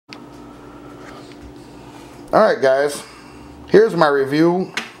Alright guys, here's my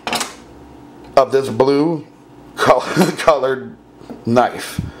review of this blue colored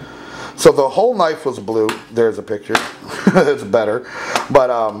knife. So the whole knife was blue. There's a picture. It's better. But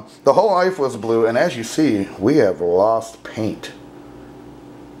the whole knife was blue, and as you see, we have lost paint.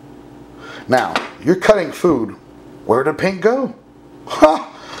 Now, you're cutting food. Where did paint go?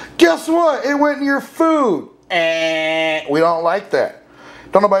 Ha! Guess what? It went in your food. We don't like that.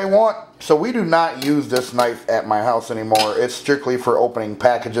 Don't nobody want. So we do not use this knife at my house anymore. It's strictly for opening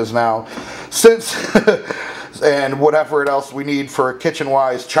packages now. Since and whatever else we need for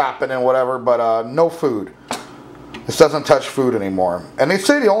kitchen-wise, chopping and whatever, but no food. This doesn't touch food anymore. And they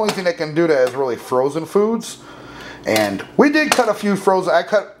say the only thing that can do that is really frozen foods. And we did cut a few frozen. I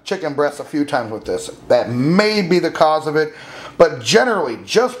cut chicken breasts a few times with this. That may be the cause of it. But generally,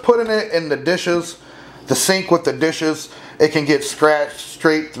 just putting it in the dishes, the sink with the dishes, it can get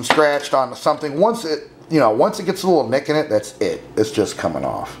scratched onto something. Once it gets a little nick in it, that's it. It's just coming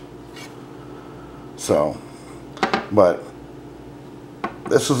off. So, but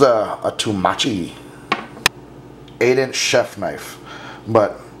this is a Tomochi 8-inch chef knife.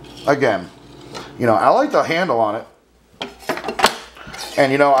 But again, I like the handle on it.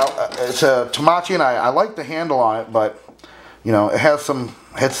 And it's a Tomochi, and I like the handle on it, but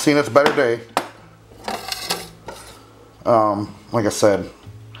it's seen its better day. Like I said,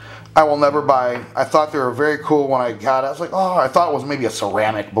 I will never buy. I thought they were very cool when I got it. I was like, oh, I thought it was maybe a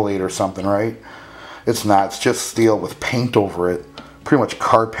ceramic blade or something, right? It's not. It's just steel with paint over it. Pretty much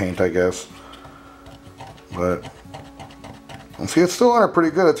car paint, I guess. But see, it's still on it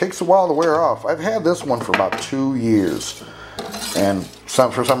pretty good. It takes a while to wear off. I've had this one for about 2 years, and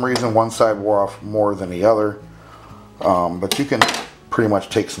for some reason one side wore off more than the other. But you can pretty much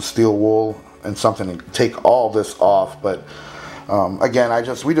take some steel wool and something and take all this off. But again,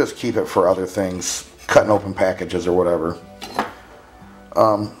 we just keep it for other things, cutting open packages or whatever.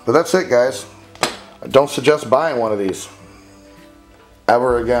 But that's it, guys. I don't suggest buying one of these.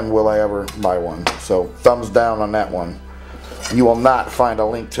 Ever again will I ever buy one. So thumbs down on that one. You will not find a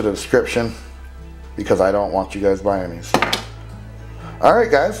link to the description because I don't want you guys buying these.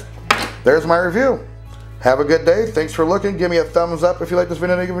 Alright guys, there's my review. Have a good day. Thanks for looking. Give me a thumbs up if you like this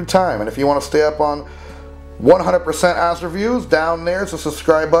video at any given time. And if you want to stay up on 100% honest reviews, down there's a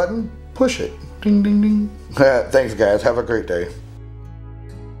subscribe button. Push it. Ding, ding, ding. Thanks guys. Have a great day.